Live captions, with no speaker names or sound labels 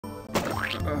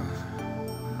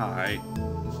Hi.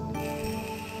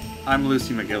 I'm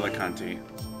Lucy McGillicuddy.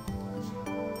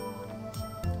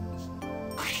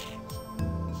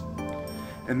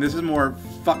 And this is more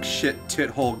fuck shit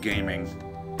tithole gaming,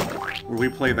 where we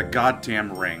play the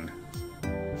goddamn ring.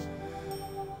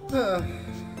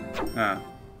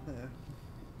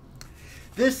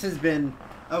 This has been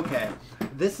okay.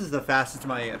 This is the fastest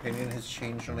my opinion has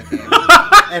changed on a game,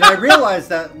 and I realized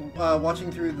that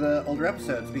watching through the older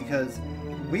episodes, because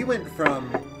we went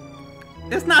from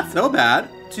It's not so bad.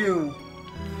 to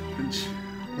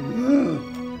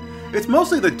It's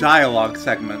mostly the dialogue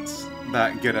segments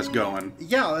that get us going.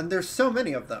 yeah, and there's so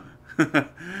many of them.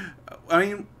 I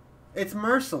mean, It's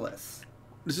merciless.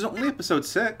 this is only episode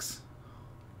 6.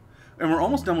 And we're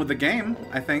almost done with the game,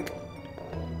 I think.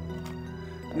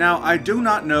 Now, I do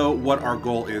not know what our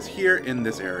goal is here in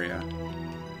this area.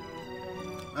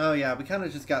 Oh yeah, we kind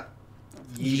of just got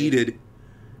Yeeted.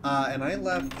 and I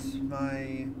left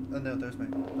my. Oh no, there's my.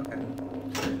 Okay,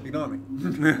 ignore me.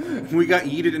 We got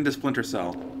yeeted into Splinter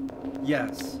Cell.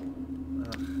 Yes.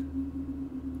 Ugh.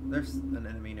 There's an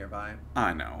enemy nearby.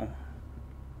 I know.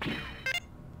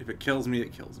 If it kills me,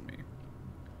 it kills me.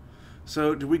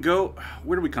 So, do we go...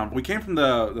 Where do we come from? We came from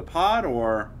the pod,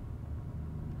 or...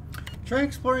 Try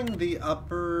exploring the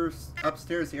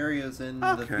upstairs areas in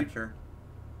the Okay. future.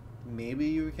 Maybe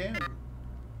you can.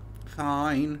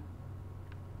 Fine.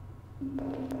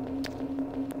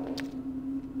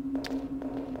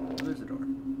 Oh, there's a door.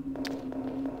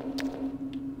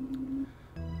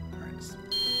 Alright,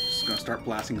 just gonna start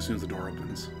blasting as soon as the door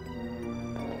opens.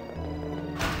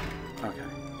 Okay.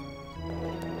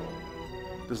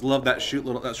 Just love that short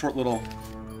little...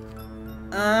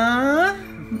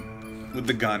 with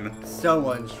the gun.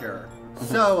 So unsure.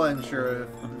 So unsure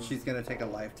if she's gonna take a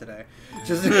life today.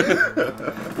 Just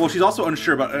Well, she's also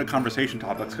unsure about conversation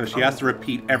topics because she has to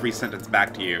repeat every sentence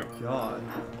back to you. God.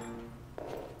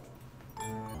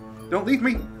 Don't leave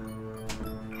me!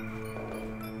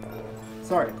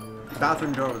 Sorry.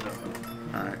 Bathroom door was open.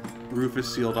 Alright. Roof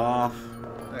is sealed off.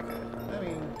 Okay. I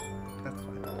mean, that's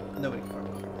fine. Nobody can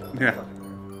farm. Yeah.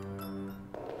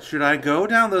 Should I go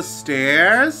down the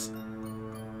stairs?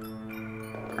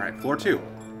 Alright, floor 2.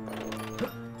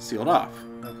 Sealed off.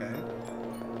 Okay.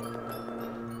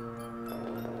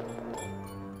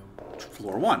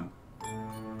 Floor 1.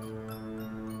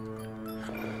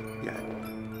 Yeah.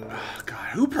 Oh, God,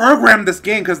 who programmed this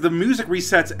game? Because the music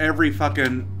resets every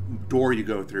fucking door you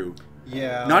go through.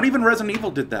 Yeah. Not even Resident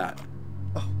Evil did that.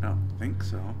 Oh. I don't think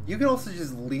so. You can also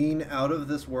just lean out of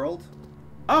this world.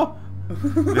 Oh!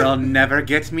 They'll never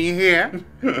get me here.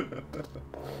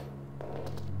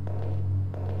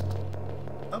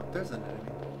 Oh, there's an enemy.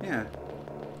 Yeah.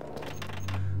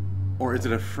 Or is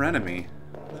it a frenemy?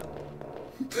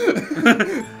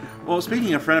 No. Well,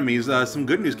 speaking of frenemies, some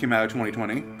good news came out of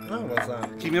 2020. Oh, what's that?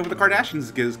 Keeping Up with the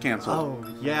Kardashians is canceled. Oh,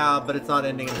 yeah, but it's not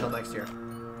ending until next year.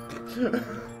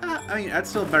 I mean, that's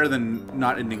still better than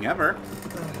not ending ever.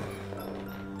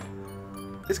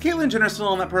 Is Caitlyn Jenner still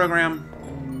on that program?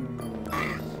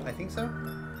 I think so.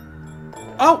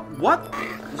 Oh, what?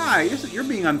 Hi, you're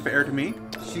being unfair to me.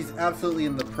 She's absolutely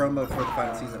in the promo for the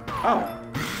final season. Oh.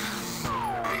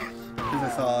 Because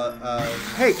I saw,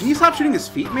 Hey, can you stop shooting his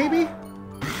feet, maybe?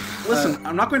 Listen,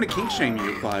 I'm not going to kink shame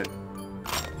you, but...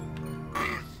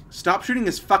 Stop shooting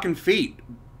his fucking feet,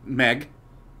 Meg.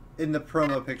 in the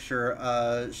promo picture,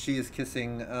 she is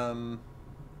kissing,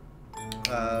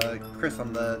 Chris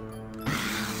on the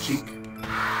Cheek.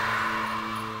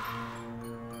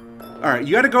 Alright,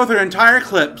 you gotta go through the entire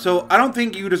clip, so I don't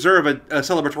think you deserve a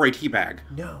celebratory teabag.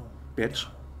 No. Bitch.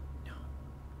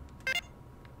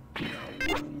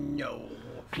 No.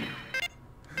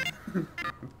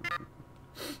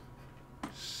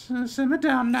 Simmer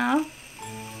down now.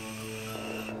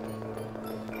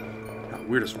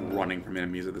 We're just running from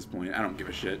enemies at this point. I don't give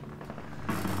a shit.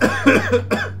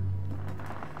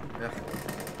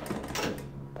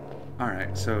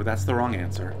 Alright, so that's the wrong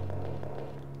answer.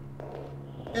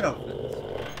 It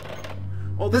opens.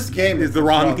 Well, This game is the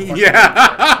wrong... fucking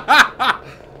Yeah!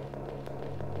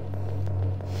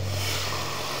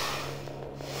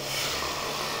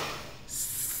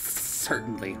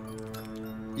 Certainly.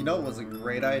 You know what was a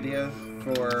great idea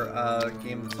for a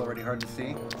game that's already hard to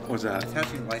see? What's that?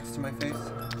 Attaching lights to my face.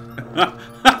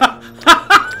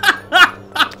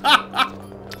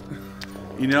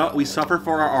 You know, we suffer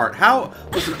for our art. How...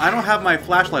 Listen, I don't have my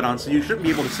flashlight on, so you shouldn't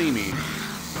be able to see me.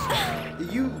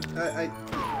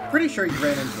 I'm pretty sure you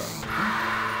ran into him.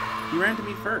 You ran to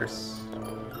me first.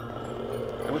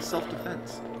 That was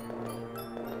self-defense.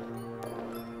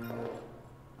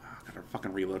 Gotta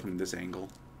fucking reload from this angle.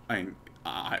 I mean,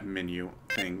 menu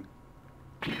thing.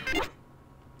 And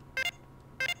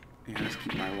just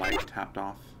keep my light tapped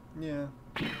off. Yeah.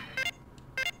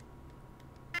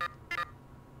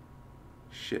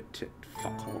 Shit, tit,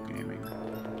 fuckhole gaming.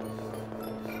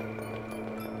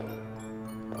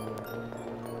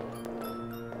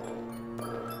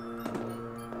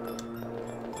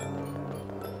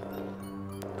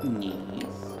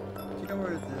 Yes. Do you know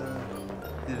where the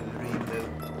remote is?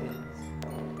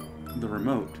 The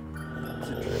remote. It's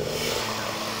a tree.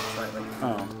 Slightly.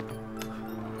 Oh.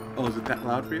 Oh, is it that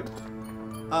loud for you?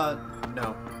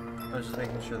 No. I was just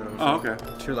making sure that it was Oh, okay.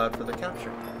 too loud for the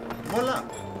capture. Voila!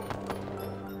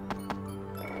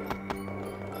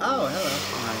 Oh, hello.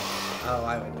 Hi. Oh,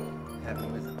 I would have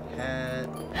you as a pet.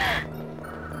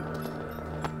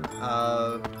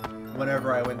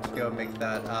 Whenever I went to go make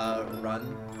that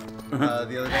run the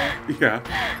other day, Yeah.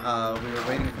 we were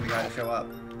waiting for the guy to show up,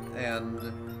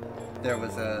 and there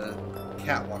was a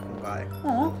cat walking by.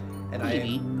 Aw. And I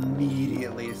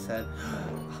immediately said,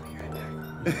 "Oh, you're a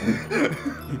dog."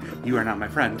 You are not my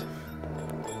friend.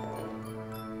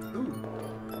 Ooh.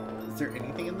 Is there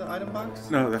anything in the item box?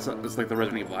 No, it's like the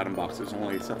Resident Evil item box. There's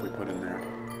only stuff we put in there.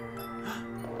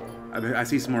 I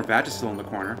see some more badges still in the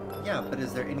corner. Yeah, but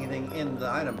is there anything in the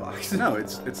item box? No,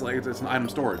 it's an item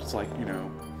storage. It's like, you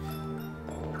know,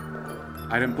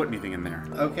 I didn't put anything in there.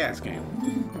 Okay. This game.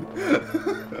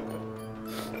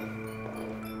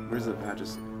 Where's the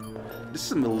badges? This is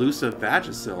some elusive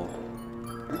Vagisil.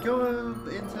 Go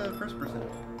into first person.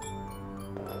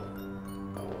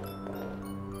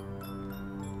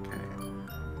 Okay.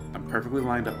 I'm perfectly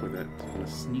lined up with it. I'm gonna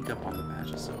sneak up on the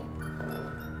Vagisil.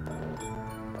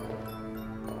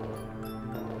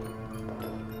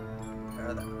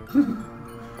 There that.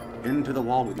 Into the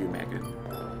wall with you, Megan.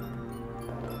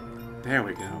 There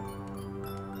we go.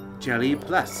 Jelly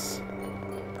plus.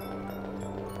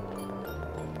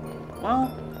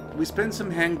 Well, we spent some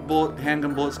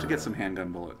handgun bullets to get some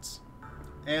handgun bullets.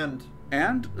 And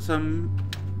some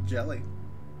jelly.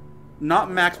 not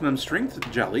maximum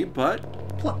strength jelly, but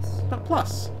plus.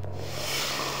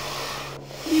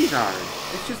 These are.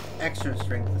 It's just extra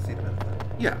strength to see the benefit.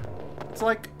 Yeah. It's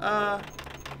like,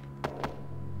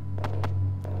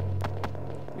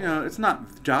 you know, it's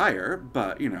not dire,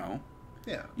 but, you know,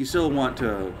 Yeah. you still want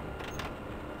to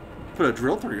put a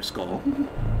drill through your skull.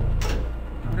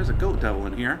 There's a goat devil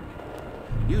in here.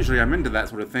 Usually I'm into that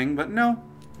sort of thing, but no.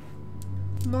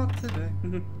 Not today.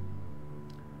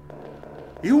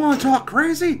 You want to talk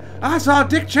crazy? I saw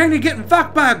Dick Cheney getting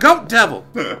fucked by a goat devil.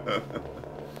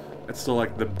 It's still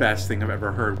like the best thing I've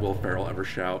ever heard Will Ferrell ever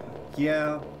shout.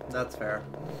 Yeah, that's fair.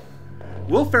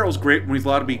 Will Ferrell's great when he's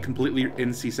allowed to be completely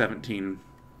NC-17.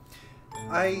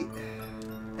 I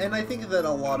think that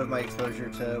a lot of my exposure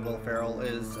to Will Ferrell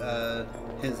is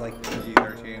his like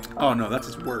PG-13. Oh no, that's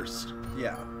his worst.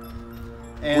 Yeah.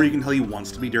 Where you can tell he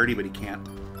wants to be dirty, but he can't.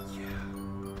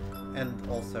 Yeah. And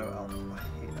also Elf. I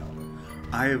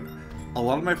hate Elf. A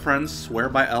lot of my friends swear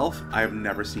by Elf. I have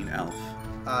never seen Elf.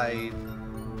 I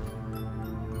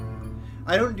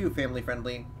don't do family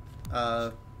friendly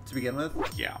to begin with.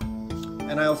 Yeah.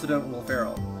 And I also don't Will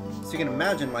Ferrell. So you can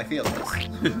imagine my feelings.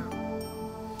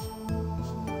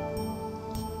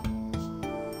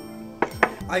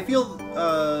 I feel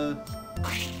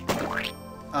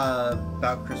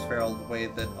about Chris Farrell the way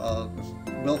that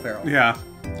Will Ferrell. Yeah.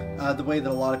 The way that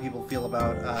a lot of people feel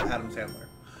about Adam Sandler.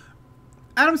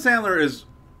 Adam Sandler is...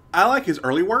 I like his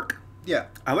early work. Yeah.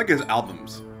 I like his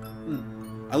albums.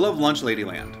 I love Lunch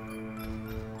Ladyland.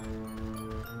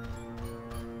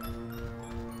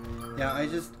 Yeah,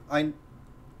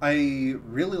 I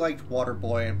really liked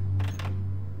Waterboy,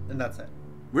 and that's it.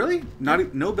 Really?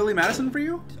 No Billy Madison for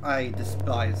you? I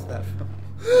despise that film.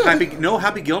 No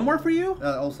Happy Gilmore for you?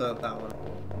 Also that one.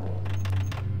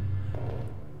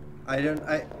 I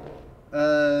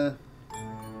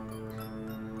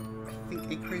think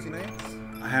 8 Crazy Nights?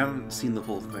 I haven't seen the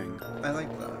full thing. I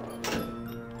liked that.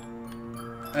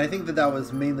 And I think that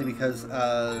was mainly because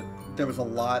there was a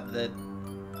lot that...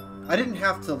 I didn't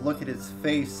have to look at his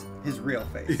face, his real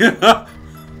face,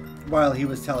 while he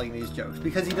was telling these jokes.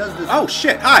 Because he does this... Oh,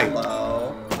 shit! Hi!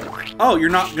 Hello. Oh, you're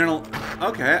not gonna...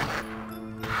 Okay.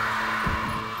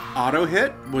 Auto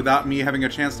hit without me having a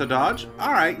chance to dodge?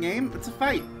 Alright, game. It's a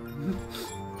fight.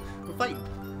 We're fighting.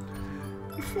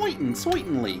 Fighting,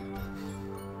 sweetenly.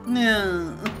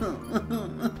 No.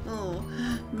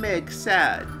 Meg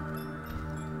sad.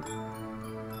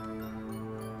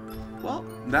 Well,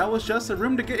 that was just a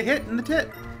room to get hit in the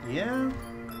tit. Yeah.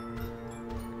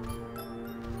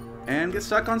 And get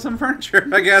stuck on some furniture,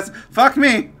 I guess. Fuck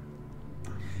me.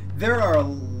 There are a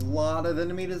lot of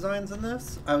enemy designs in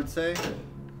this, I would say.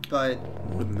 But...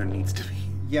 more than there needs to be.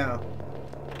 Yeah.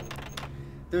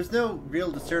 there's no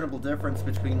real discernible difference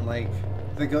between, like,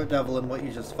 the Goat Devil and what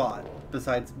you just fought.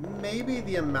 Besides, maybe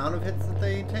the amount of hits that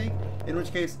they take. In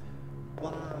which case,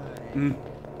 why? Mm.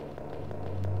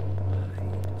 Why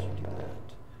did you do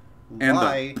that? And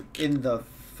why in the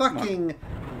fucking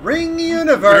Ring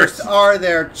universe are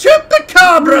there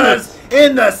chupacabras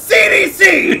in the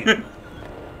CDC?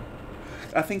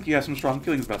 I think you have some strong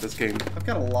feelings about this game. I've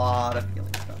got a lot of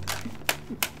feelings about it.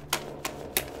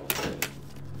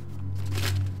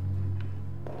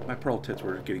 My pearl tits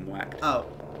were getting whacked. Oh,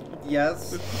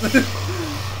 yes.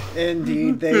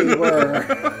 Indeed they were.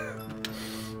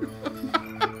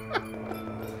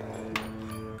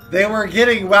 They were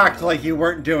getting whacked like you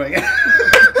weren't doing it.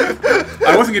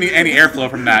 I wasn't getting any airflow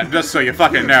from that, just so you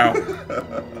fucking know.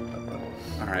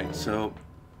 Alright, so...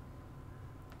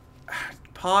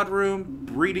 pod room,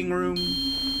 breeding room...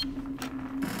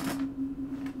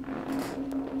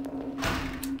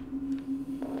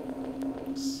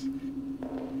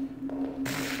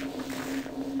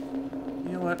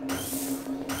 You know what?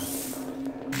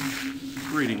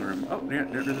 Breeding room. Oh, yeah,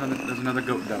 there's another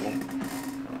goat devil.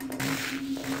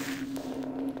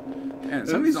 And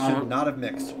some of these should not have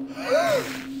mixed.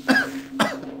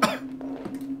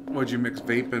 What'd you mix?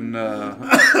 Vape and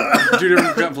 2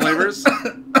 different flavors?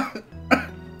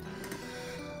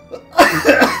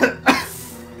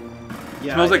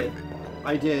 Yeah, Smells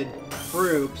I did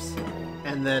Froops,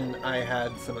 and then I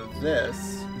had some of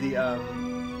this.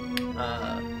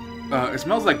 It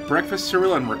smells like breakfast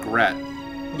cereal and regret.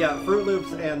 Yeah, Fruit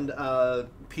Loops and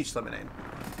peach lemonade.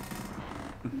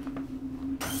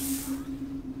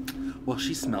 Well,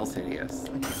 she smells hideous.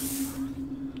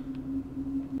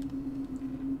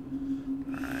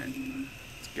 Alright.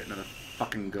 Let's get another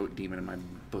fucking goat demon in my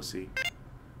bussy.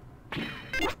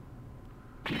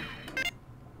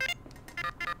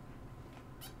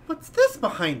 What's this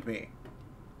behind me?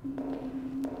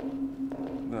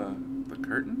 The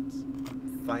curtains?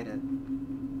 Fight it.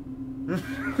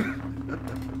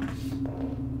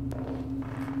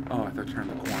 Oh, I thought I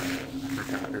turned the corner. I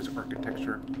forgot there's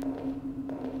architecture.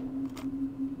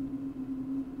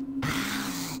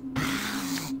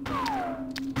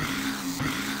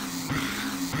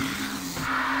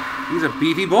 He's a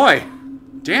beefy boy.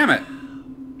 Damn it.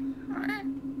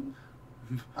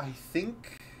 I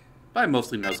think... I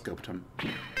mostly no-scoped him.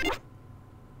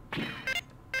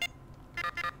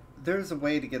 There's a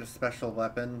way to get a special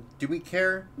weapon. Do we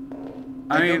care?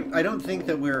 I don't think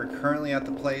that we're currently at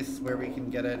the place where we can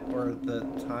get it, or the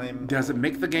time. Does it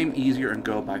make the game easier and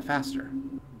go by faster?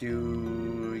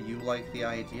 Do you like the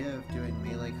idea of doing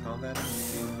melee combat in the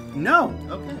game? No.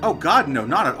 Okay. Oh God, no,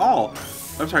 not at all.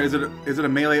 I'm sorry. Is it a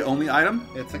melee only item?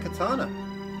 It's a katana.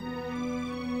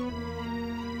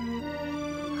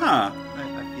 Huh.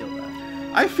 I feel that.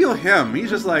 I feel him. He's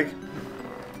just like,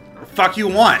 the fuck you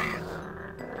want?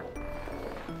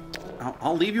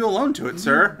 I'll leave you alone to it,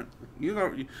 sir. You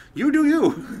go. You do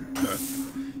you.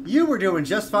 You were doing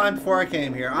just fine before I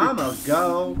came here. I'ma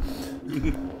go.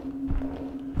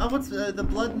 Oh, what's the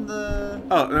blood in the...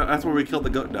 Oh, no, that's where we killed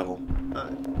the goat devil.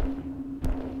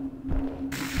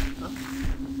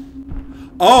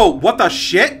 Oh, what the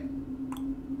shit?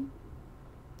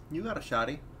 You got a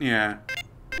shotty. Yeah.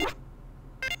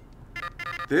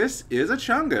 This is a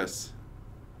chungus.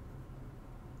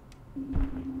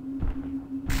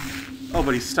 Oh,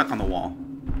 but he's stuck on the wall.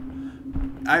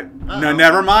 No,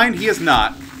 never mind. He is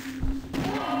not.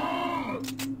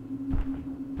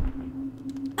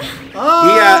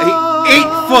 Oh! He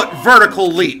 8-foot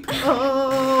vertical leap.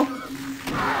 Oh!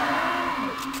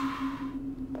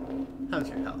 How's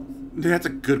your health? That's a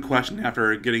good question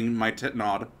after getting my tit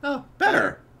gnawed. Oh,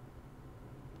 Better.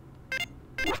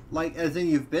 Like, as in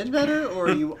you've been better, or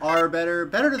you are better?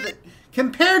 Better to the...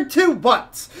 Compared to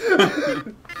what?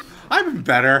 I've been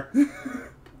better.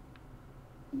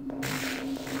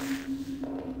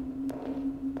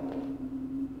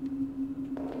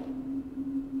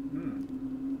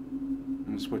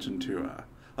 I'm switching to,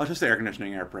 I'll just say air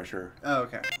conditioning, air pressure. Oh,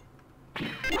 okay.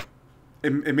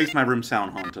 It makes my room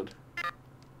sound haunted.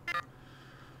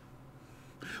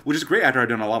 Which is great after I've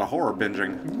done a lot of horror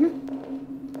binging.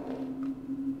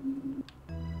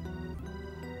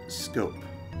 Scope.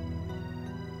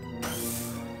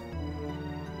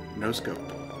 No scope.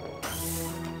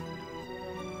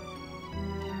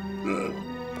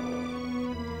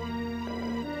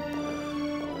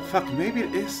 Fuck, maybe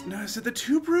it is... No, is it the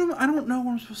tube room? I don't know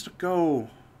where I'm supposed to go.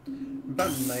 I'm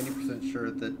about 90%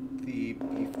 sure that the beef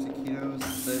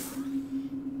taquitos that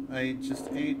I just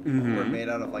ate were made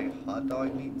out of, like, hot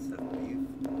dog meat instead of beef.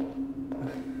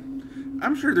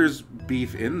 I'm sure there's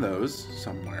beef in those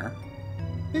somewhere.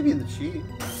 Maybe in the cheese.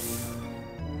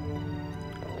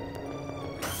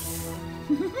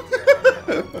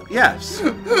 Yes.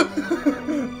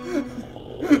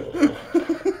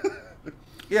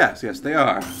 Yes, they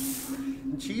are.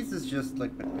 Cheese is just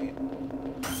liquid meat.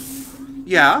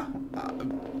 Yeah.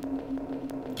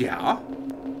 Yeah.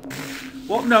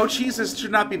 Well, no, cheeses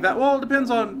should not be that. Well, it depends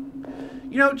on,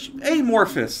 you know,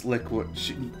 amorphous liquid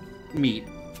meat.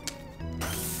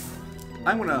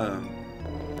 I'm gonna.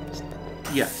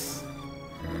 Yes.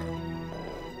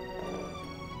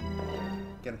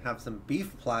 Gonna have some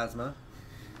beef plasma.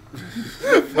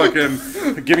 Fucking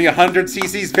give me 100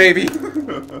 cc's, baby.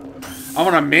 I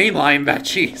want to mainline that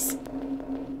cheese.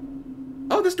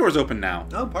 Oh, this door's open now.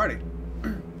 Oh, party.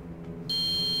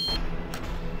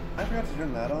 I forgot to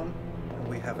turn that on.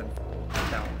 We haven't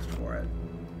balanced for it.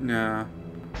 Nah.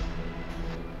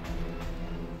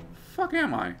 Fuck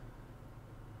am I?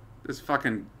 This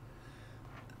fucking...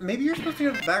 Maybe you're supposed to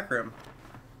go to the back room.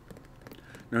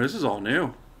 No, this is all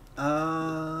new.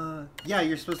 Yeah,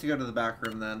 you're supposed to go to the back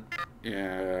room then.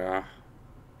 Yeah.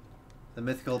 The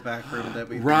mythical back room that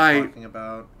we've Right. been talking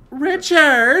about.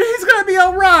 Richard, he's gonna be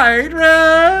alright,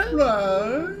 right?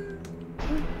 Right.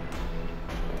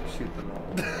 Shoot them all.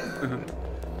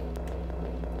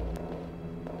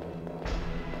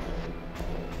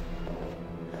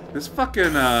 This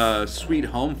fucking Sweet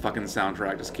Home fucking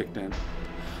soundtrack just kicked in.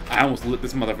 I almost lit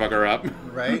this motherfucker up.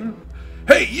 Right?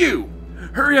 Hey, you!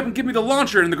 Hurry up and give me the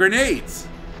launcher and the grenades!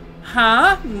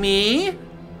 Huh? Me?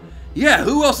 Yeah,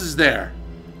 who else is there?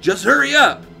 Just hurry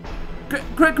up!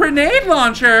 Grenade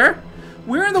launcher?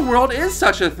 Where in the world is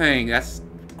such a thing? That's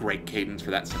great cadence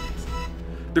for that sentence.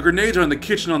 The grenades are in the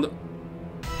kitchen on the...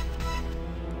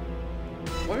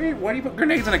 Why do you put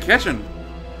grenades in a kitchen?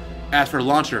 As for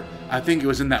launcher, I think it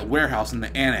was in that warehouse in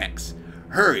the annex.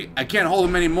 Hurry, I can't hold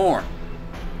them anymore.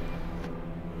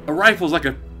 A rifle's like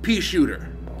a pea shooter.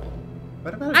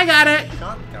 What about I got it!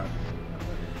 Shotgun.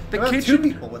 The What about kitchen... two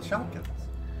people with shotguns?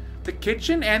 The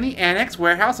kitchen and the annex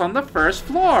warehouse on the first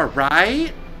floor,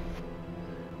 right?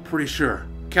 Pretty sure.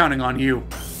 Counting on you.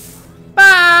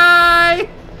 Bye!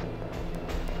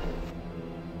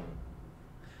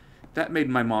 That made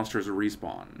my monsters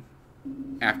respawn.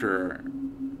 After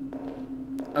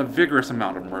a vigorous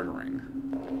amount of murdering.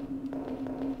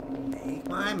 Make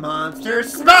my monster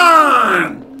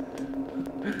spawn!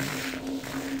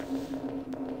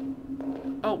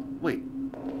 Oh, wait.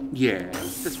 Yeah,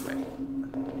 this way.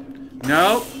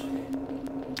 Nope.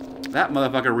 That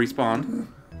motherfucker respawned.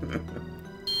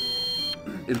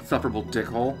 Insufferable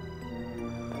dickhole.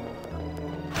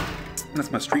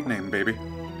 That's my street name, baby.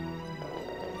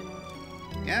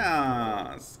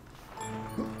 Yes.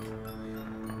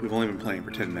 We've only been playing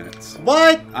for 10 minutes.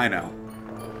 What? I know.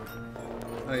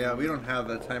 Oh yeah, we don't have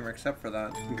a timer except for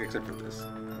that. Okay, except for this.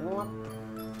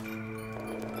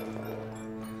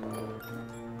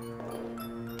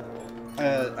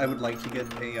 I would like to get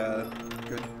a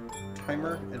good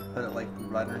timer and put it like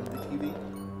right under the TV.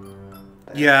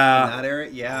 Yeah. In that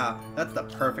area, yeah, that's the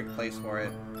perfect place for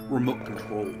it. Remote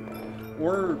control.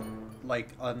 Or like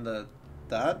on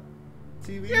that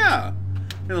TV. Yeah.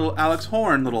 Your little Alex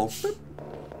Horn, little. Boop.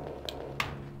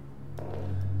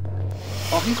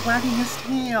 Oh, he's wagging his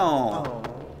tail. Oh.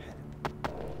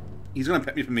 He's gonna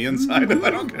pet me from the inside if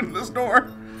I don't get in this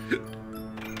door.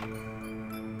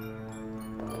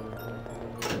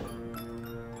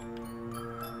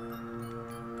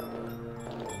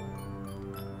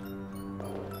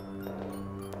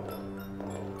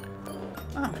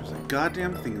 I don't trust a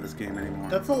goddamn thing in this game anymore.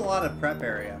 That's a lot of prep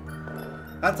area.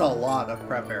 That's a lot of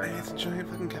prep area. It's a giant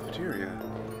fucking cafeteria.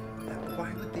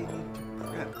 Why would they need to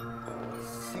prep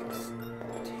 6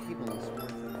 tables worth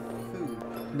of food?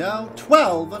 No,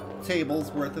 12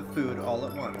 tables worth of food all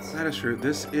at once. That is true.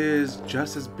 This is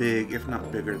just as big, if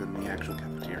not bigger, than the actual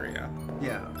cafeteria.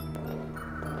 Yeah.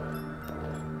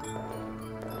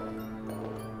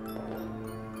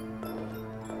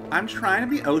 I'm trying to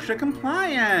be OSHA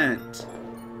compliant.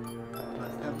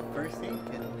 Must have a first aid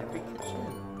kit in every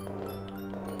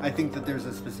kitchen. I think that there's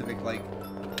a specific, like...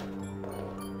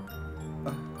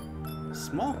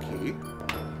 Small key.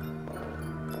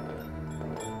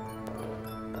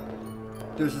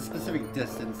 There's a specific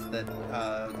distance that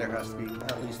there has to be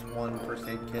at least one first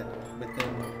aid kit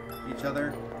within each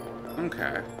other.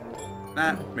 Okay.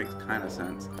 That makes kind of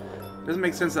sense. Doesn't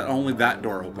make sense that only that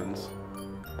door opens.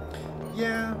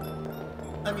 Yeah.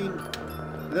 I mean,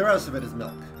 the rest of it is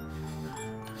milk.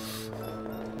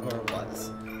 Or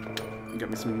was. Get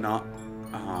me some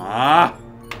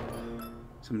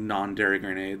some non-dairy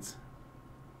grenades.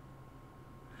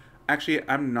 Actually,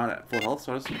 I'm not at full health,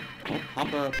 so I'll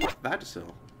pop a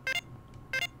Vagisil.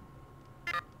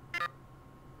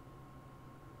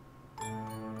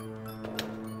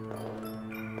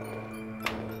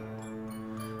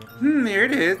 There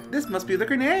it is. This must be the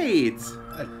grenades.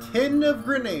 A tin of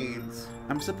grenades.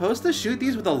 I'm supposed to shoot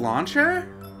these with a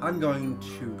launcher? I'm going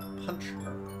to punch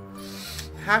her.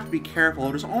 Have to be careful.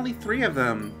 There's only 3 of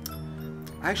them.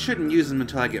 I shouldn't use them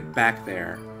until I get back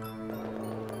there.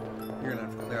 You're gonna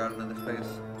have to clear out another space.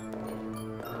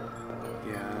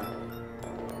 Yeah.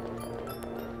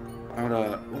 I'm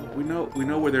gonna. We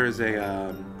know where there is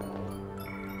a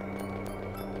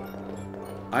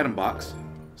item box.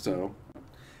 So.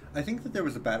 I think that there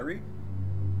was a battery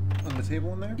on the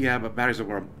table in there. Yeah, but batteries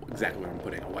are exactly what I'm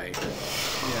putting away.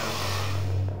 Yeah.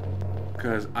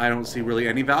 Because I don't see really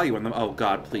any value in them. Oh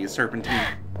God, please,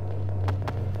 serpentine.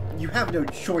 You have no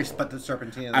choice but the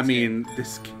serpentine. I mean,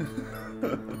 this.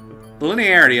 The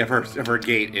linearity of her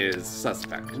gait is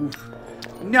suspect. Oof.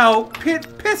 No,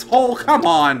 piss hole, come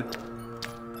on!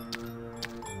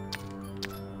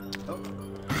 Oh.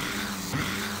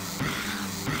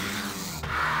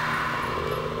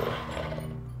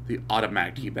 The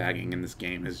automatic teabagging in this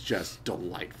game is just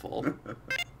delightful.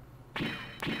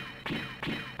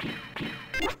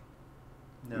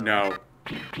 No.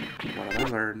 What have I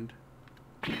learned?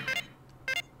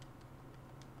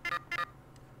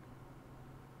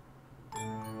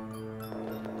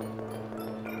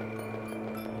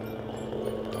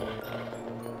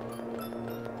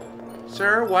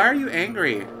 Sir, why are you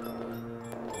angry?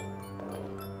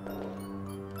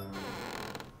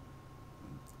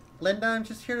 Linda, I'm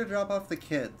just here to drop off the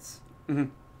kids. Mm-hmm.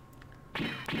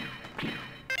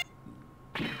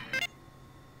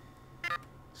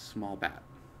 Small bat.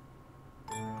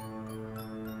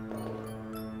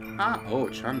 Ah, oh,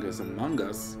 Chunga's among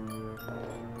us.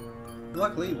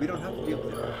 Luckily, we don't have to deal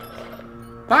with it.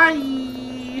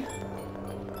 Bye!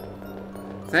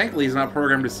 Thankfully, he's not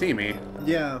programmed to see me.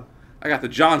 Yeah. I got the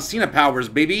John Cena powers,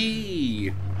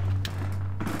 baby!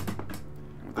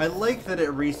 I like that it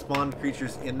respawned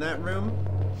creatures in that room.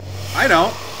 I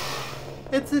don't.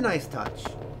 It's a nice touch.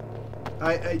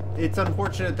 It's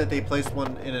unfortunate that they placed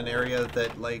one in an area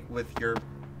that, like, with your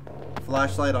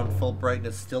flashlight on full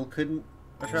brightness still couldn't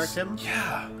attract him.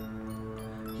 Yeah.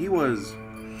 He was...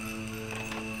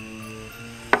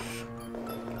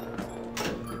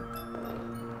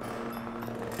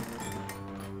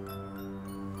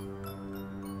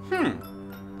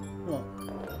 What?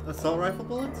 Assault rifle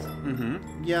bullets?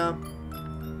 Mm-hmm. Yeah.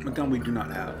 A gun we do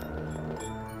not have.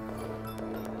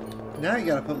 Now you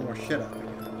gotta put more shit up again.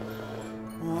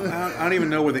 Well, I don't even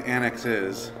know where the annex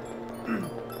is.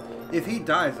 If he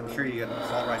dies, I'm sure you get an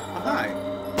assault rifle. Hi.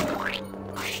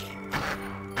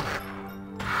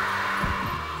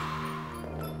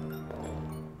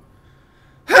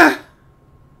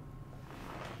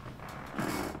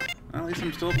 Well, at least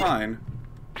I'm still fine.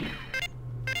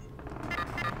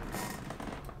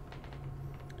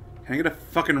 Can I get a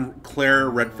fucking Claire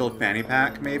red-filled fanny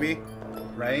pack, maybe?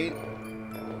 Right?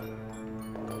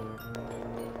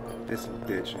 This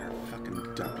bitch and her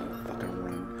fucking dumpy fucking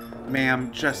room.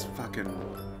 Ma'am, just fucking...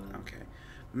 Okay.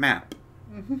 Map.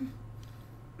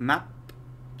 Map,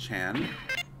 Chan.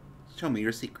 Show me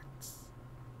your secrets.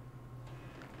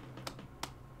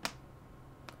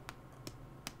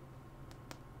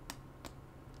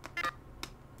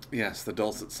 Yes, the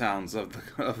dulcet sounds of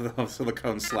the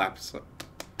silicone slaps.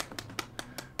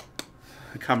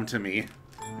 Come to me,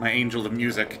 my angel of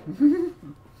music.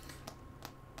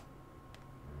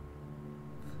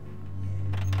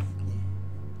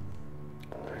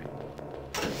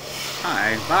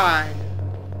 Hi, bye.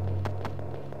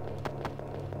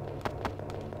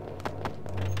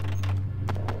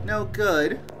 No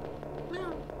good.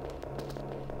 No.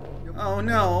 Oh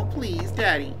no, please,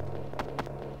 Daddy.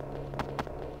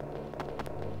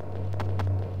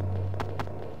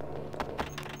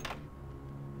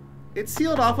 It's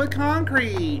sealed off with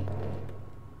concrete.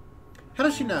 How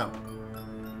does she know?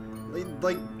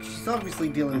 Like, she's obviously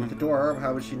dealing with the door.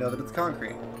 How would she know that it's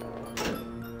concrete?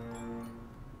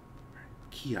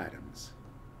 Key items.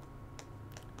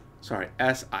 Sorry,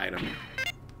 S item.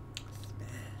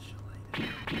 Special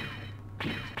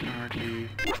item. Key.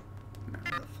 No.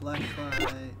 The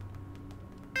flashlight.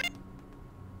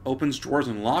 Opens drawers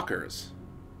and lockers.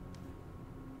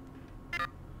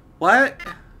 What?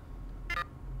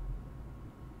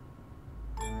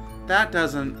 That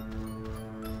doesn't...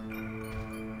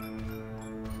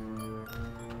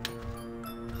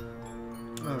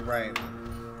 Oh, right.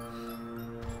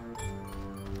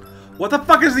 What the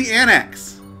fuck is the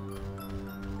annex?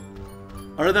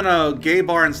 Other than a gay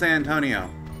bar in San Antonio.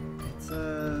 It's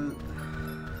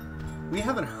we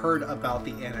haven't heard about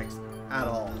the annex at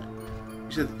all.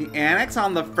 You said the annex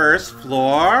on the first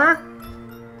floor?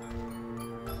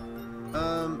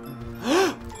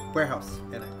 Warehouse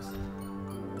annex.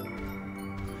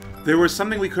 There was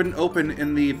something we couldn't open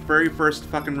in the very first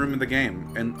fucking room of the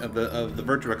game, and of the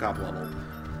Virtua Cop level.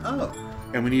 Oh.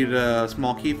 And we needed a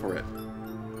small key for it.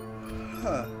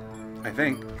 Huh. I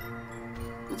think.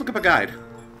 Let's look up a guide.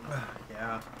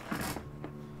 Yeah.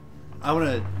 I want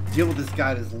to deal with this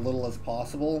guide as little as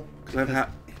possible.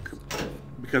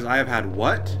 Because I have had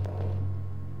what?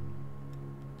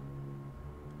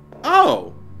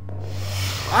 Oh!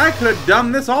 I could have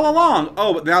done this all along!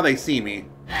 Oh, but now they see me.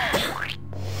 Yeah,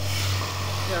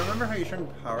 remember how you turned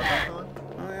the power back on?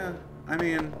 Oh, yeah. I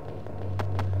mean...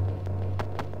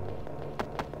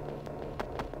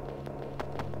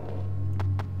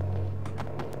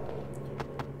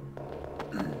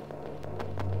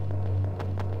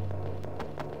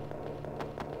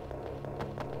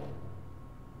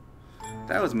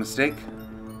 That was a mistake.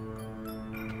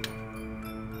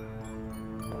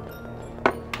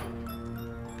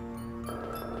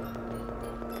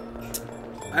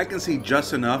 I can see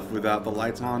just enough without the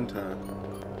lights on to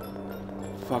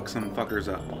fuck some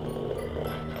fuckers up.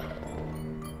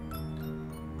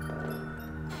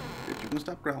 If you can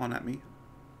stop growling at me.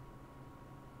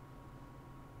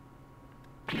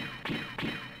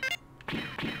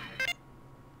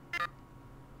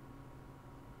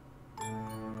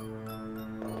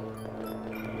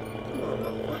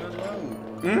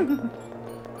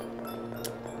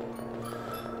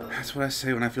 That's what I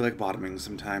say when I feel like bottoming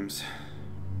sometimes.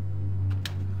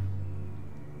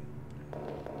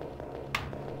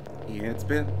 Yeah, it's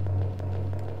been.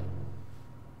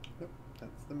 Yep,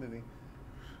 that's the movie.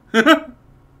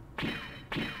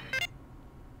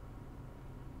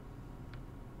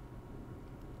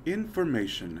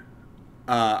 Information.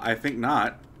 I think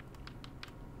not.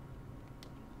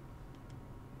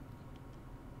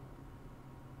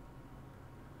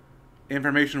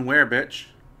 Information where, bitch?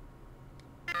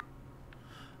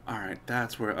 Alright,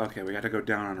 that's where... Okay, we gotta go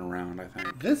down and around, I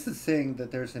think. This is saying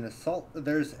that there's an assault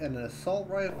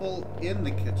rifle in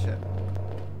the kitchen.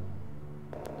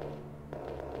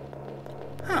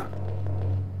 Huh.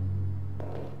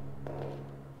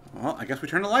 Well, I guess we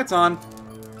turn the lights on.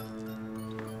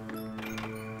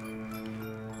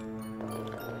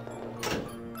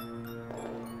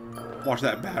 Watch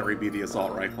that battery be the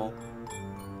assault rifle.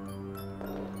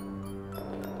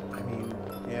 I mean,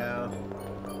 yeah.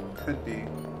 Could be.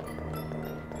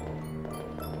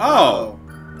 Oh!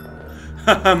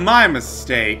 My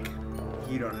mistake.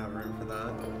 You don't have room for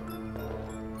that.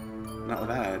 Not with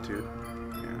that attitude.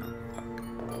 Yeah, fuck.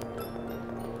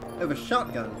 If a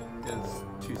shotgun is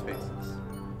 2 spaces.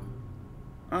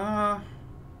 I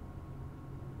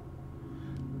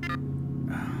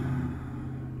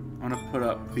want to put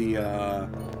up the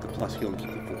plus heal and keep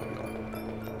the 4 heal.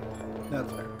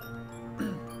 That's fair.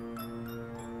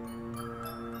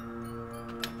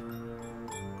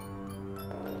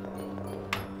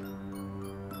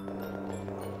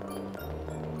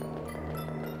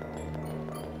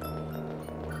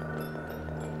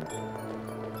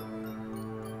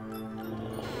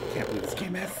 Can't believe this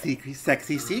game has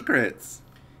sexy secrets.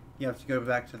 You have to go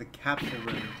back to the capsule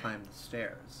room and climb the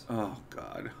stairs. Oh,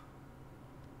 God.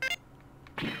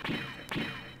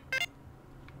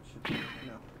 No.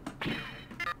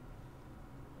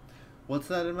 What's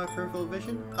that in my peripheral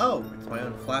vision? Oh, it's my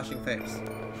own flashing face.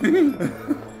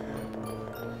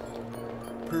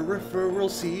 Peripheral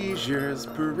seizures,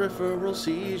 peripheral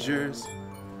seizures.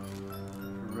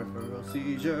 Peripheral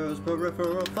seizures,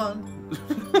 peripheral fun.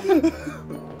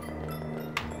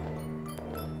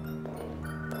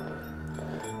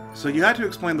 So you had to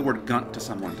explain the word gunt to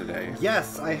someone today.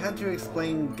 Yes, I had to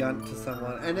explain Gunt to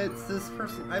someone, and it's this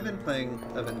person. I've been playing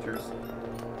Avengers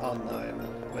online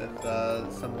with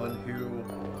someone who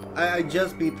I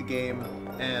just beat the game,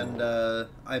 and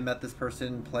I met this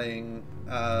person playing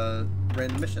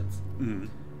random missions. Mm-hmm.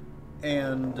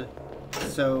 And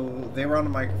so they were on a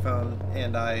microphone,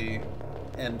 and I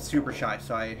am super shy,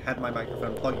 so I had my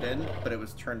microphone plugged in, but it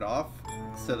was turned off,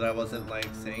 so that I wasn't like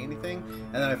saying anything.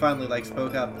 And then I finally like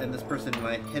spoke up, and this person and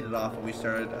I hit it off, and we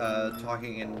started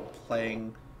talking and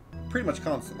playing pretty much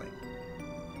constantly.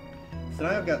 So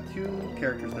now I've got 2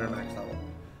 characters that are max level.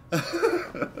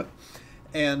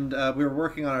 And we were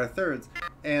working on our thirds,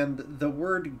 and the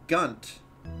word Gunt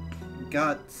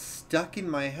got stuck in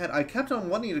my head. I kept on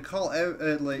wanting to call,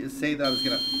 say that I was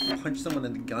gonna punch someone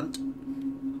in the gunt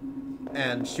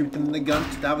and shoot them in the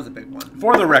gunt. That was a big one.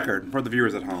 For the record, for the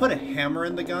viewers at home. Put a hammer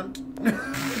in the gunt.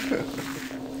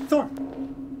 Thor.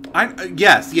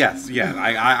 Yes.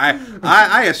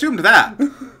 I assumed that.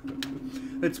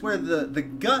 It's where the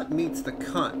gut meets the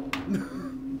cunt.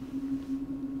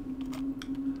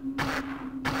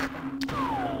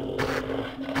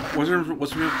 What's the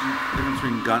difference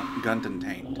between gunt and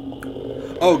taint?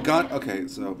 Oh, God. Okay,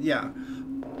 so... Yeah.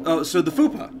 Oh, so the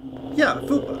fupa. Yeah,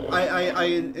 fupa. I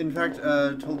in fact,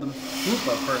 told them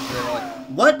fupa first, and they were like,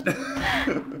 what?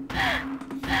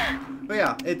 But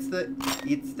yeah, it's the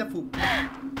fupa.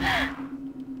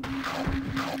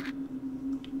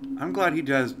 I'm glad he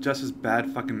does just as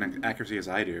bad fucking accuracy as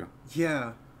I do.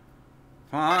 Yeah.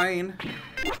 Fine.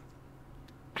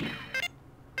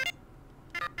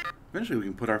 Eventually we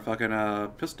can put our fucking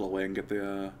pistol away and get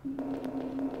the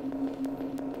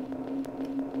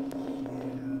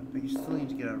Yeah, but you still need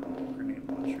to get a grenade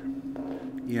launcher.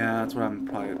 Yeah, that's what I'm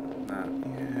probably not.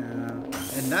 Yeah.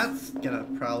 And that's gonna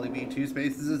probably be 2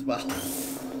 spaces as well.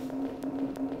 If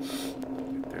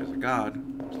there's a god,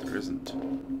 which there isn't.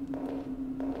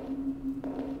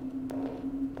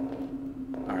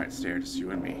 Alright, Stair, just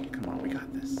you and me. Come on, we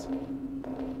got this.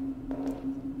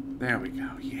 There we go.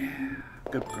 Yeah.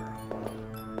 Good girl.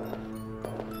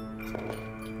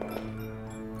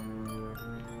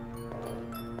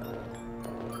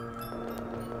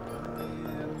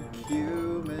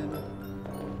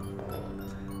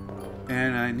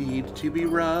 And I need to be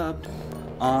rubbed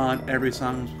on every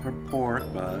song's pork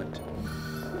butt.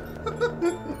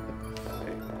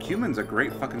 Cumin's a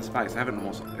great fucking spice. I haven't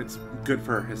almost. It's good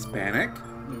for Hispanic.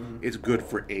 Mm-hmm. It's good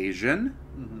for Asian.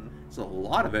 Mm-hmm. There's a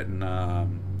lot of it in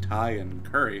Thai and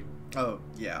curry. Oh,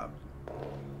 yeah.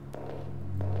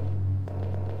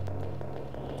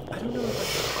 I don't know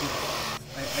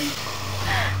if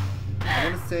I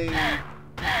want to say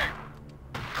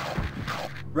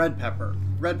red pepper.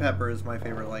 Red pepper is my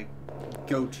favorite, like,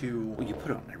 go-to. Well, you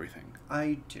put it on everything.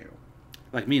 I do.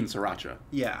 Like me and sriracha.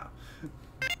 Yeah.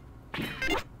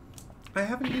 I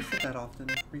haven't used it that often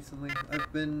recently.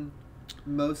 I've been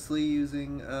mostly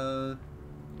using, Well,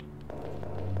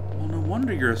 no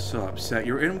wonder you're so upset.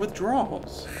 You're in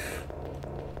withdrawals.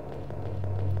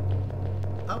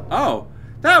 Oh. Oh,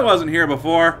 that wasn't here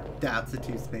before. That's a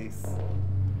 2-space.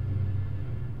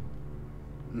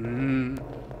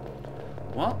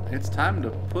 Well, it's time to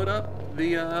put up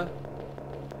the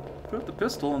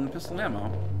pistol and the pistol ammo.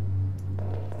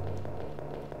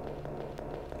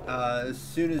 As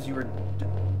soon as you were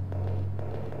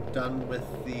done with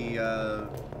the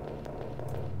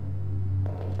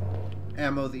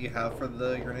ammo that you have for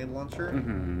the grenade launcher,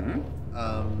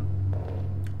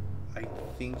 I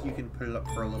think you can put it up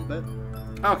for a little bit.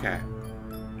 Okay.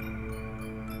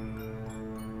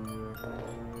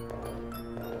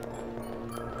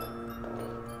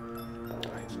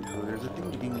 There's a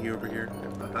dingy over here.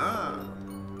 Ah.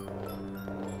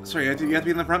 Sorry, you have to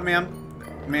be in the front, ma'am?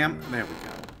 Ma'am? There we go.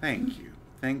 Thank you.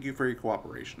 Thank you for your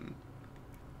cooperation.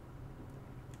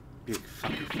 Big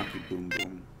fucky boom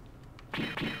boom.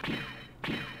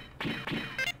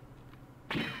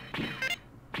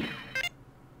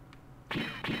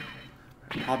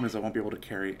 The problem is I won't be able to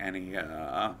carry any,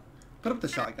 Put up the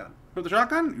shotgun. For the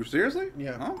shotgun? You seriously?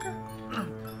 Yeah. Okay.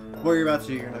 What you're about to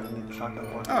do, you're not going to need the shotgun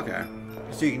for. Okay.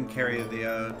 So you can carry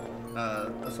the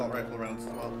assault rifle rounds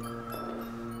as well.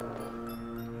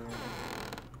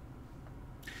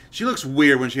 She looks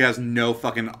weird when she has no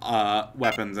fucking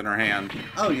weapons in her hand.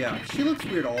 Oh yeah, she looks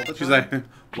weird all the time. She's like,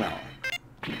 well.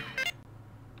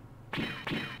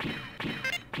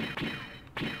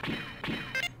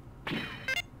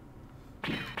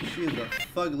 She is a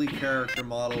fugly character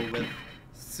model with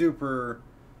super,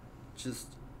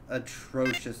 just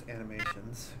atrocious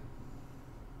animations.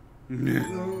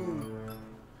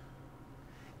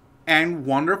 And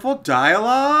wonderful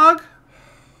dialogue.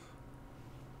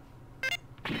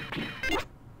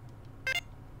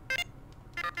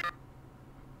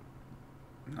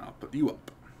 I'll put you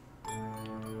up.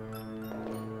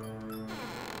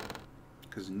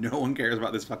 Because no one cares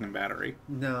about this fucking battery.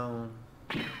 No.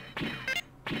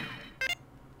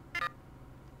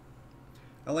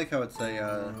 I like how it's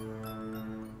a,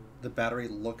 the battery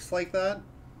looks like that,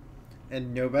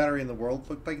 and no battery in the world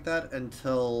looked like that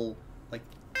until, like,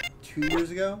 2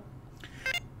 years ago.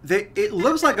 It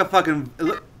looks like a fucking...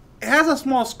 It has a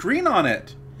small screen on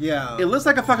it. Yeah. It looks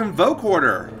like a fucking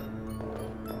vocoder.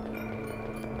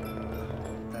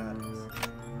 That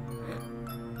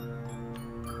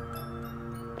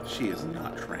is. She is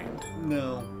not trained.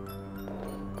 No.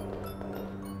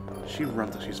 She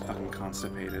runs like she's fucking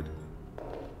constipated.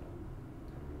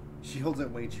 She holds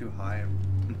it way too high.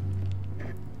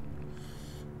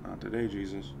 Not today,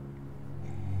 Jesus.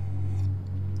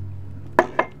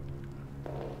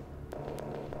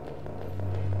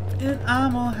 And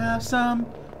I'm gonna have some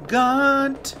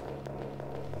gunt.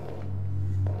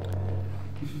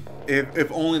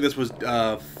 If only this was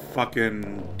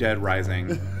fucking Dead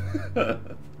Rising.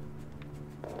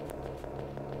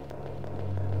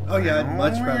 Oh yeah, I'd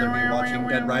much rather be watching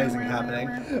Dead Rising happening.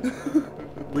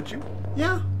 Would you?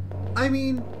 Yeah. I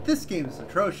mean, this game is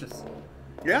atrocious.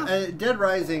 Yeah. Dead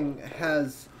Rising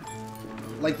has,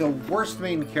 like, the worst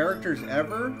main characters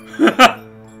ever.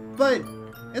 But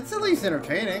it's at least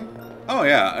entertaining. Oh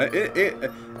yeah.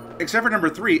 It except for number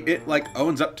 3, it like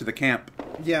owns up to the camp.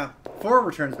 Yeah. 4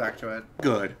 returns back to it.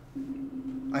 Good.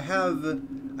 I have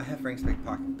Frank's Big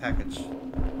Package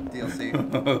DLC.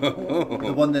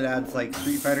 The one that adds like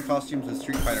Street Fighter costumes with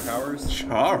Street Fighter powers.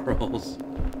 Charles.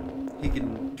 He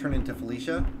can turn into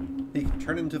Felicia. There's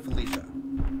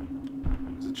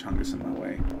a Chungus in my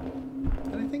way.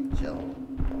 And I think Jill.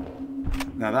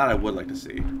 Now that I would like to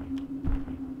see.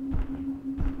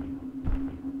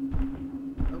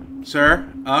 Oh. Sir?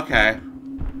 Okay.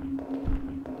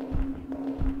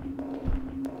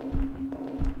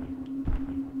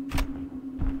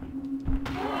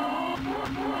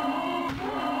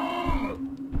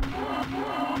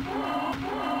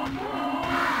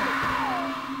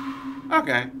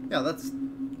 Okay. Yeah, that's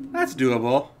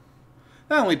doable.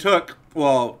 That only took,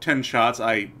 well, 10 shots.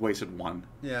 I wasted 1.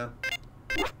 yeah.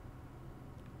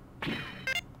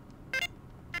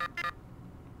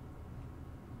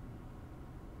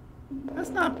 That's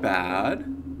not bad.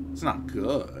 It's not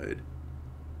good.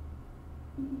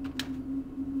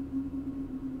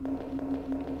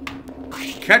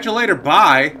 Catch you later,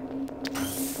 bye.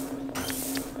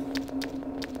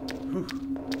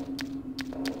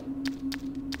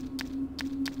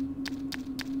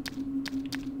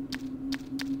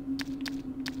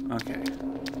 Okay.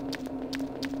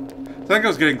 So I think I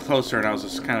was getting closer and I was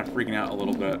just kind of freaking out a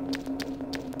little bit.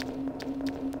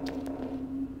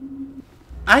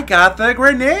 I got the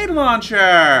grenade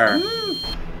launcher!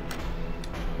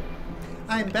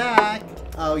 I'm back.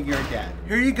 Oh, you're dead.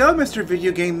 Here you go, Mr.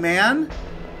 Video Game Man.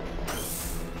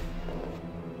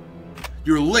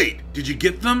 You're late. Did you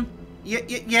get them?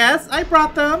 Yes, I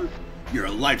brought them. You're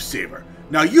a lifesaver.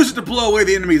 Now use it to blow away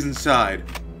the enemies inside.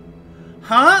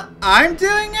 Huh? I'm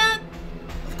doing it?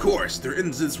 Of course, they're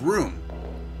in this room.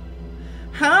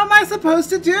 How am I supposed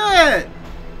to do it?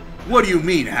 What do you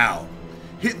mean, how?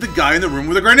 Hit the guy in the room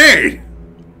with a grenade.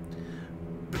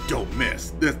 But don't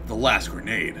miss. That's the last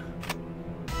grenade.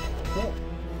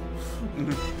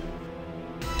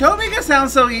 Don't make it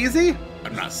sound so easy.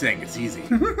 I'm not saying it's easy.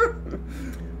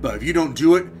 But if you don't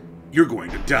do it, you're going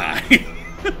to die.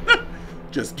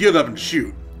 Just give up and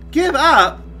shoot. Give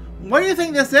up? What do you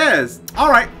think this is?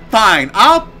 Alright, fine.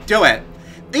 I'll do it.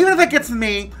 Even if it gets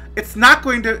me, it's not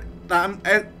going to...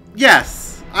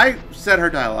 yes. I said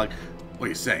her dialogue. What are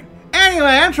you saying? Anyway,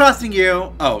 I'm trusting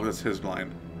you. Oh, that's his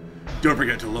line. Don't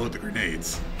forget to load the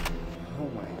grenades. Oh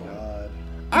my god.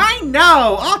 I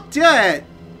know! I'll do it!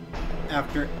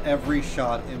 After every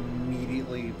shot,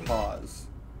 immediately pause.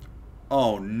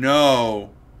 Oh no.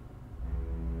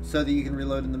 So that you can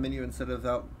reload in the menu instead of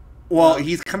out. Well,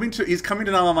 he's coming to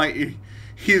knock on my ear.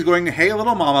 He's going, "Hey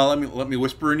little mama, let me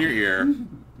whisper in your ear."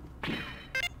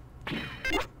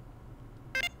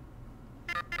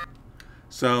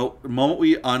 So, the moment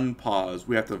we unpause,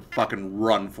 we have to fucking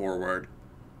run forward.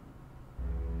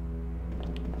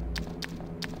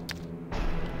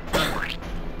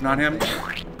 Not him?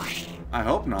 I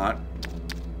hope not.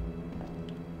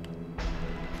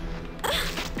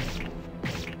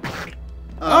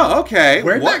 Oh, okay.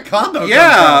 Where'd that combo come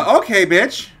Yeah, from? okay,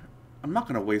 bitch. I'm not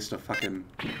gonna waste a fucking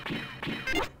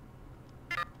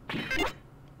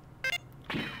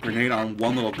grenade on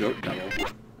one little goat devil.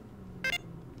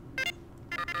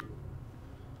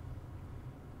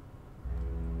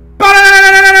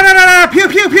 Pew,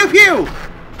 pew, pew, pew!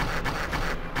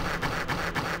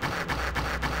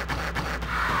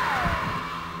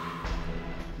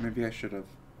 Maybe I should have.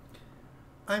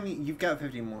 I mean, you've got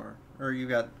 50 more. Or you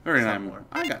got 39 some more.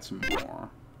 I got some more.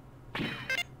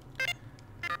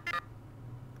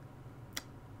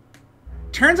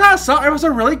 Turns out Assault Rifles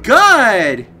are really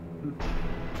good!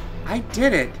 I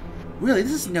did it. Really,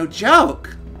 this is no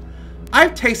joke.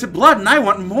 I've tasted blood and I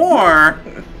want more!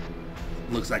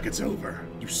 Looks like it's over.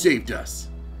 You saved us.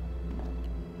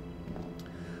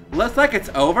 Looks like it's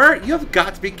over? You have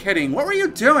got to be kidding. What were you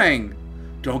doing?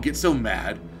 Don't get so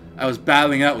mad. I was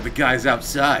battling out with the guys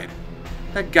outside.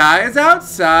 The guys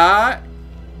outside?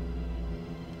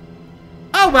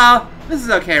 Oh well, this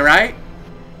is okay, right?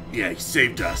 Yeah, you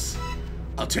saved us.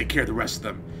 I'll take care of the rest of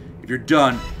them. If you're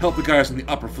done, help the guys on the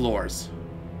upper floors.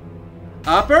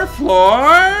 Upper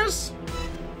floors?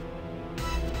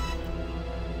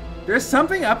 There's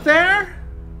something up there?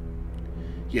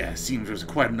 Yeah, it seems there's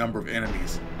quite a number of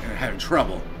enemies, and they're having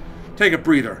trouble. Take a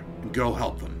breather, and go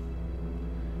help them.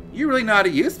 You really know how to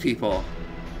use people.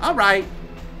 Alright.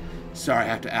 Sorry I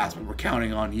have to ask, but we're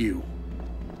counting on you.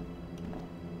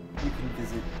 You can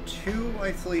visit 2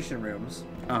 isolation rooms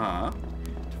Uh-huh.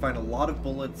 to find a lot of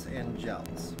bullets and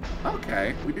gels.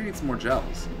 Okay, we do need some more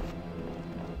gels.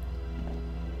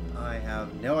 I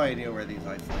have no idea where these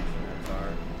isolation rooms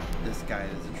are. This guy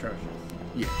is atrocious.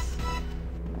 Yes.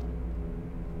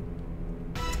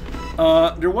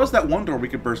 There was that one door we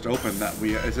could burst open that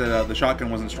the shotgun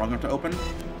wasn't strong enough to open.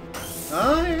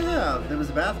 Oh, yeah. There was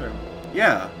a bathroom.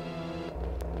 Yeah.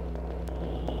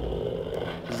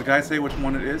 Does the guy say which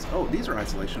one it is? Oh, these are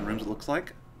isolation rooms, it looks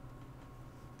like.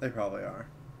 They probably are.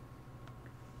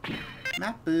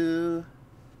 Mapu.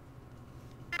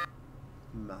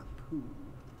 Mapu.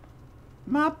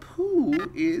 My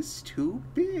poo is too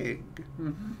big.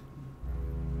 Mm-hmm.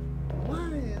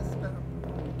 Why is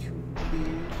Mapu too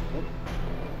big? Oh.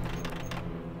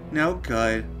 No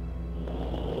good.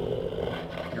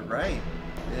 You're right.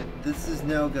 This is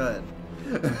no good.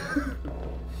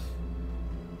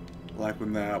 Like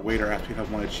when the waiter asked me if I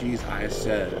wanted cheese, I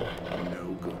said,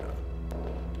 no good.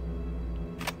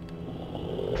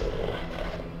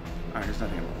 Alright, there's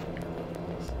nothing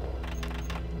about this.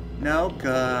 No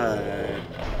good.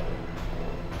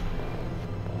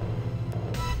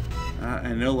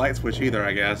 And no light switch either,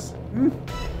 I guess.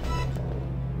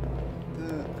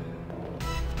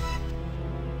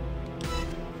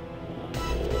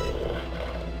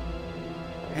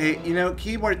 Hey, you know,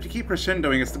 keyboard, if you keep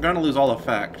crescendoing, it's gonna lose all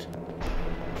effect.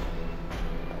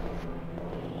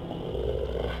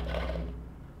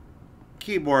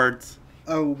 Keyboards.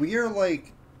 Oh, we are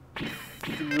like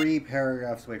 3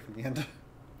 paragraphs away from the end.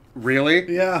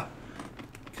 Really? Yeah.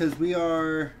 Because we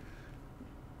are...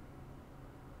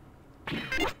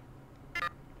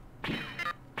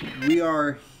 We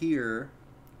are here.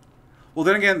 Well,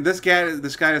 then again, this guy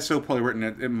is so poorly written.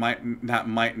 It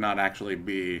might not actually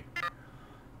be.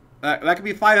 That could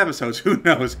be 5 episodes. Who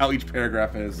knows how each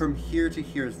paragraph is? From here to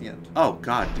here is the end. Oh,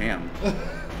 god damn. You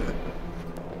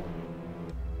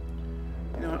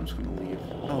know what? I'm just gonna leave.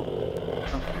 Oh,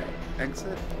 okay.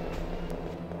 Exit.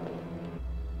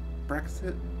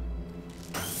 Brexit.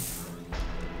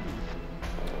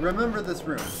 Remember this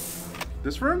room.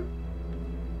 This room?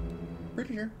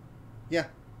 Pretty here. Yeah.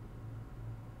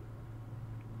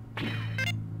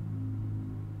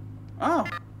 Oh.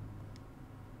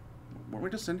 Weren't we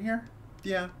just in here?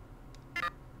 Yeah.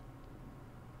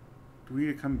 Do we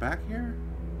need to come back here?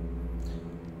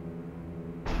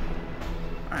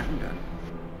 Alright, I'm done.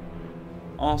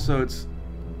 Also, this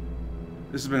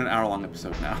has been an hour-long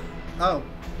episode now. Oh.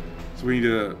 So we need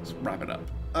to wrap it up.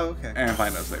 Oh, okay. And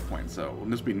find a save point. So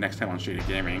this will be next time on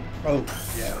ShadyGayming. Oh,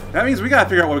 yeah. That means we gotta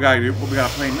figure out what we gotta do. What we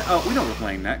gotta play. Oh, we know what we're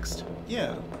playing next.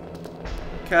 Yeah.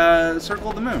 Circle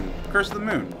of the Moon. Curse of the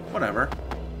Moon. Whatever.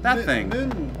 That thing.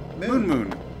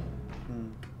 Moon.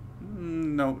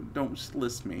 No, don't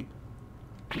list me.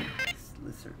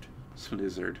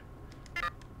 Slizzard.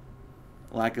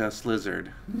 Like a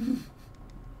slizzard.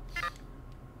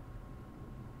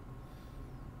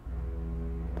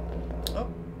 Oh,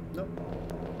 nope.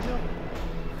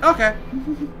 Okay.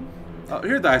 Oh,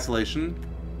 here's the isolation.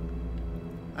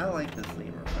 I like this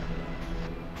lemur.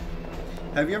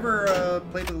 Have you ever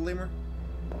played with a lemur?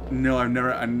 No, I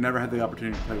never had the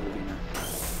opportunity to play with a lemur.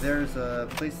 There's a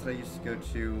place that I used to go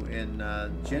to in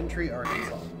Gentry,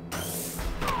 Arkansas.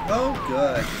 Oh,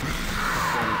 good.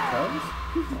 There he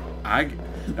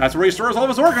comes. That's where he stores all of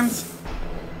his organs.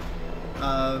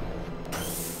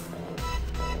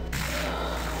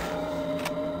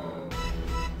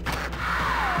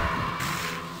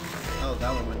 Oh,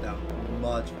 that one went down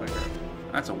much quicker.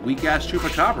 That's a weak-ass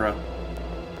chupacabra.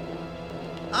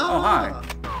 Ah. Oh, hi.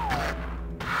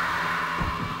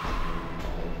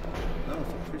 That was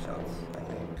 2 shots, I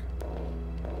think.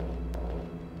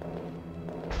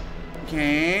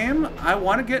 Game, I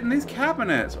want to get in these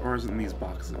cabinets. Or is it in these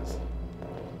boxes?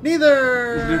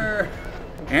 Neither!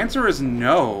 Answer is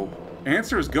no.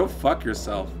 Answer is go fuck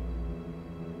yourself.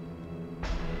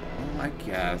 Well, I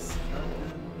guess.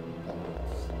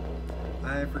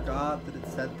 I forgot that it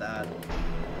said that.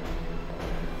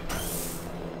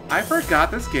 I forgot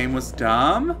this game was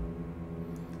dumb.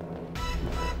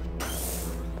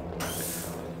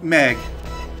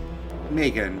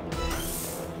 Megan.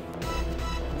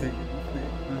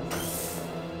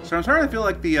 So I'm starting to feel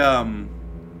like the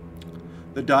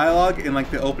dialogue in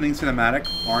like the opening cinematic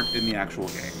aren't in the actual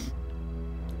game.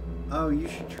 Oh, you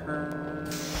should turn...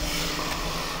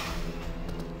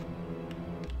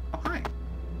 Oh, hi.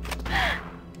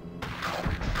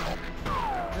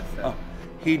 What's that? Oh,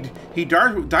 he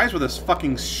dies with this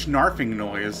fucking snarfing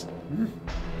noise.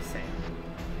 Same.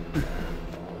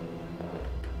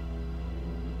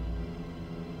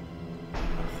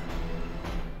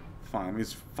 let me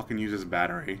just fucking use this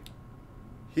battery.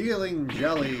 Healing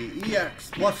Jelly EX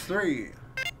 +3.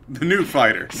 The new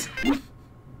fighters.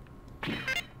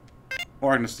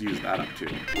 Or I can just use that up too.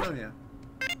 Oh yeah.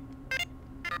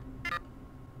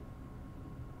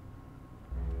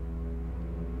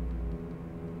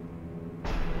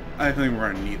 I think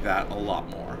we're gonna need that a lot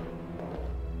more.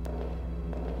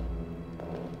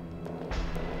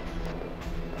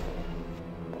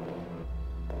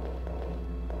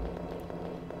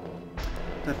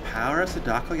 The power of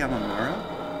Sadako Yamamura?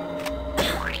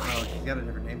 Oh, she's got a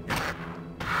different name here.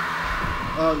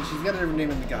 Oh, she's got a different name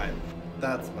in the guide.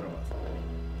 That's what it was.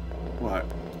 What?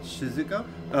 Shizuko?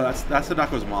 Oh, that's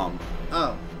Sadako's mom.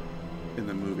 Oh. In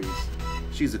the movies.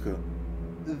 Shizuku.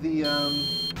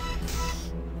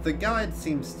 The guide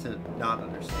seems to not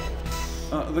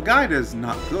understand. The guide is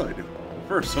not good.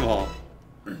 First of all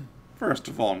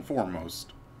and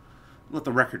foremost. Let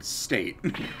the record state.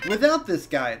 Without this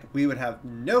guide, we would have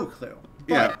no clue.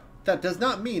 But yeah. That does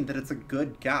not mean that it's a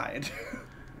good guide.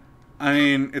 I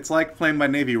mean, it's like playing by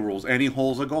Navy rules. Any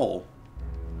hole's a goal.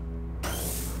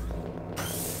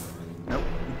 Nope.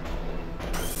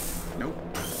 Nope.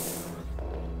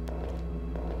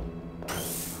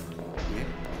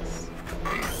 Yes.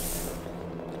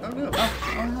 Oh no. Oh,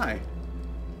 hi.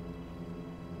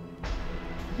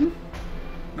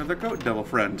 Another goat devil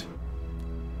friend.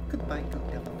 Goodbye,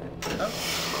 goat devil friend. Oh.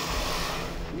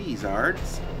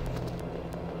 Lizards.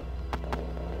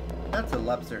 That's a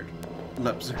leopard. A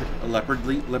leopard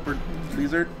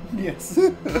lizard? Yes.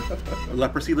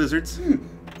 Leprosy lizards.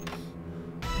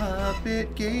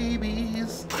 Puppet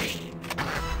gabies.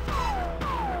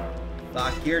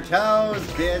 Lock your toes,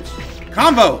 bitch.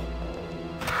 Combo!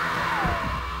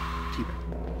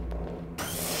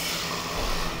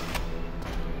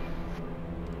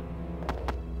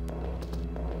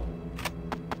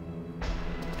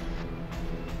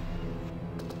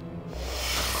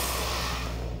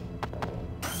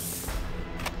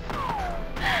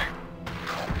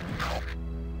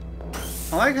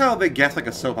 I like how they guess like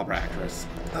a soap opera actress.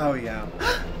 Oh, yeah.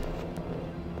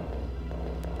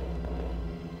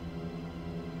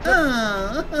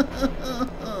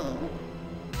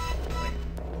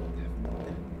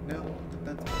 No,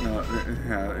 that's... No,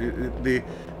 yeah,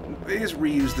 they just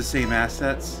reuse the same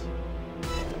assets.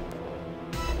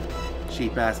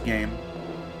 Cheap ass game.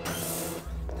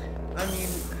 I mean,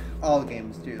 all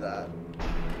games do that.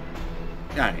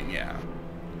 I mean, yeah.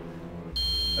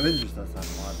 Avengers does that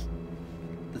a lot.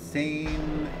 The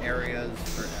same areas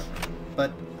forever.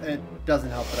 But it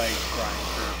doesn't help that I grind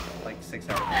for like 6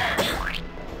 hours.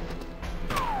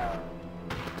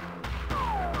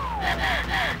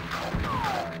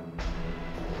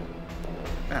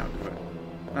 That'll do it.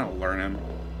 That'll learn him.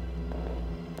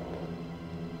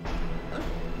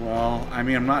 Well, I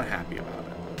mean, I'm not happy about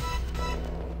it.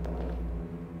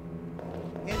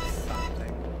 It's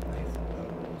something, I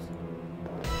suppose.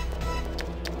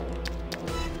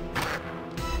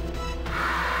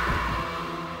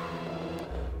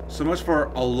 So much for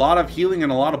a lot of healing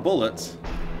and a lot of bullets.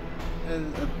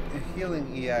 And a healing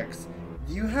EX,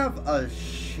 you have a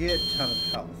shit ton of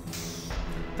health.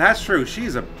 That's true.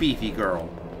 She's a beefy girl.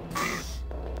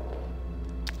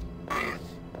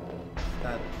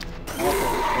 That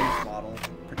awful base model.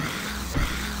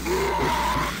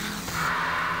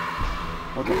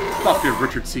 What the fuck did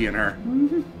Richard see in her?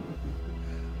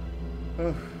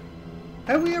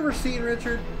 Have we ever seen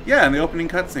Richard? Yeah, in the opening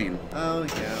cutscene. Oh,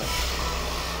 yeah.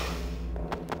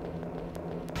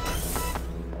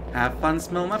 Have fun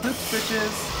smelling my poops,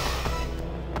 bitches.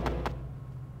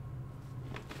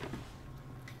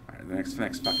 Alright, the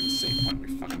next fucking save point we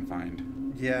fucking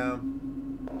find. Yeah.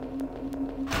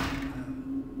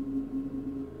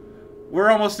 We're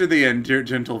almost to the end, dear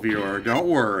gentle viewer. Don't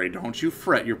worry. Don't you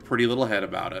fret your pretty little head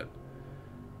about it.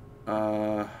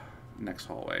 Next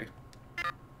hallway.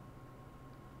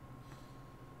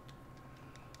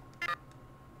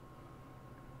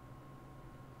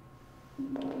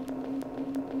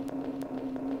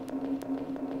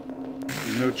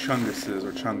 There's no Chunguses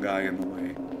or Chungai in the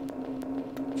way.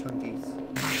 Chunkies.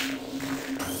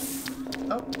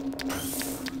 Oh.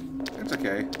 It's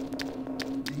okay.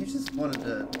 He just wanted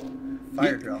to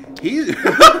fire drill. He's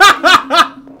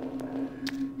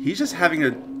just having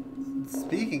a...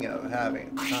 Speaking of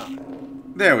having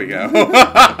time. There we go.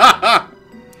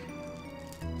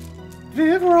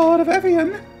 Viv, we're all out of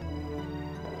Evian.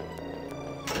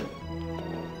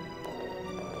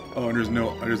 Oh, and there's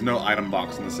no item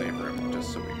box in the save room,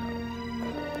 just so we know.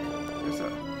 There's a...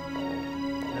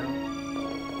 No.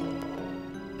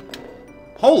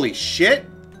 Holy shit!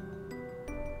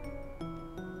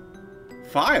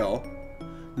 File?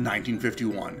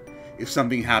 1951. If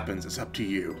something happens, it's up to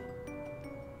you.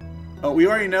 Oh, we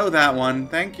already know that one.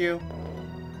 Thank you.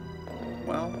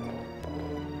 Well,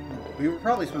 we were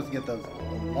probably supposed to get those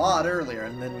a lot earlier,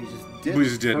 and then we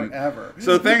just didn't. Forever.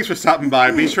 So thanks for stopping by.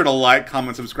 Be sure to like,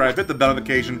 comment, subscribe, hit the bell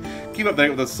notification, keep up to date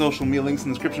with the social media links in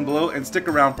the description below, and stick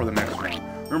around for the next one.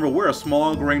 Remember, we're a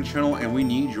small growing channel, and we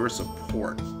need your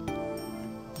support.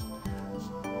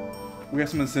 We have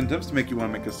some incentives to make you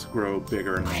want to make us grow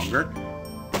bigger and longer.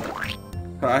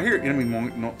 I hear enemy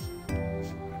no.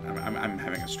 I'm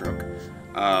having a stroke.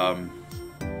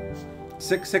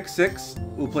 666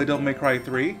 will play Devil May Cry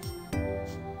 3.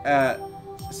 At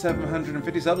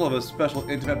 750 subs, we'll have a special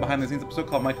intimate behind-the-scenes episode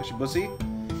called My Cushy Bussy.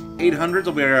 800s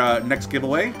will be our next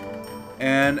giveaway.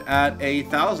 And at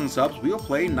 1,000 subs, we'll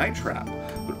play Night Trap.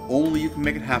 But only you can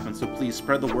make it happen, so please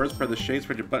spread the word, spread the shade,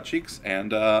 spread your butt cheeks,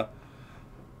 and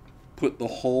put the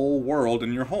whole world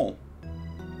in your hole.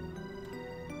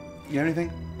 You have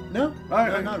anything? No, all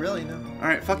right, no, not really, no.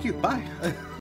 Alright, fuck you, bye.